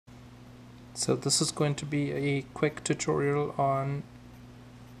So this is going to be a quick tutorial on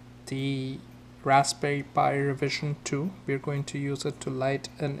the Raspberry Pi Revision 2. We're going to use it to light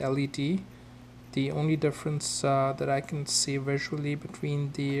an LED. The only difference that I can see visually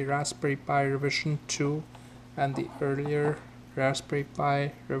between the Raspberry Pi Revision 2 and the earlier Raspberry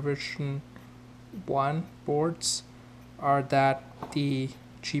Pi Revision 1 boards are that the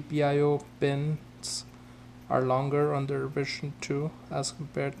GPIO pins are longer on the Revision 2 as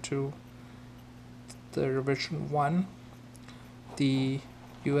compared to the Revision 1. The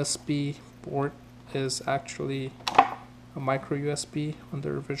USB port is actually a micro USB on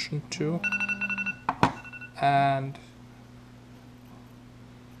the Revision 2, and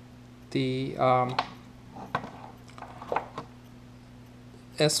the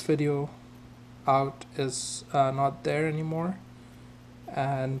S-Video out is not there anymore,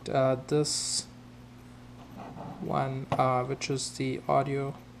 and this one, which is the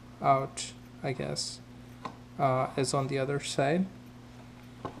audio out, I guess, is on the other side.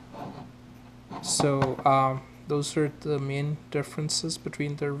 So those are the main differences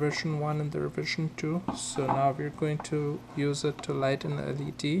between the Revision 1 and the Revision 2. So now we're going to use it to light an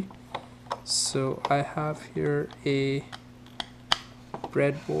LED. So I have here a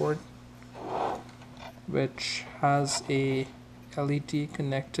breadboard which has a LED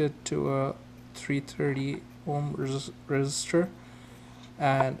connected to a 330 ohm resistor,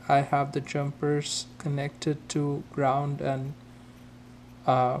 and I have the jumpers connected to ground and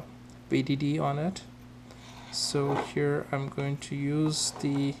VDD on it. So here I'm going to use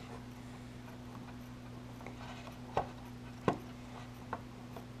the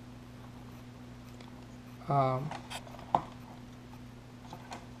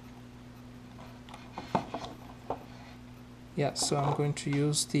so I'm going to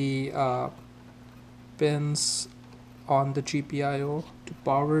use the pins on the GPIO to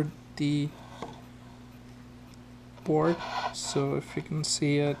power the board. So if you can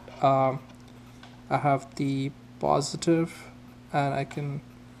see it, I have the positive, and I can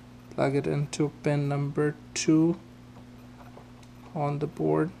plug it into pin number 2 on the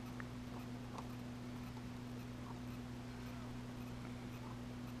board.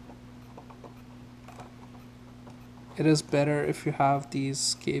 It is better if you have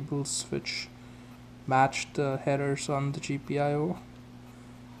these cables which match the headers on the GPIO.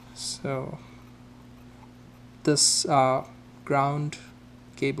 So this ground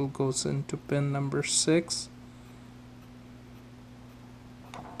cable goes into pin number 6,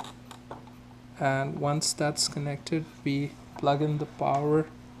 and once that's connected, we plug in the power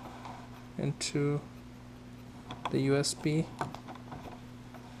into the USB,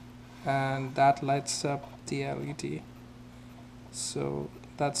 and that lights up the LED. So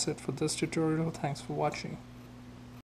that's it for this tutorial. Thanks for watching.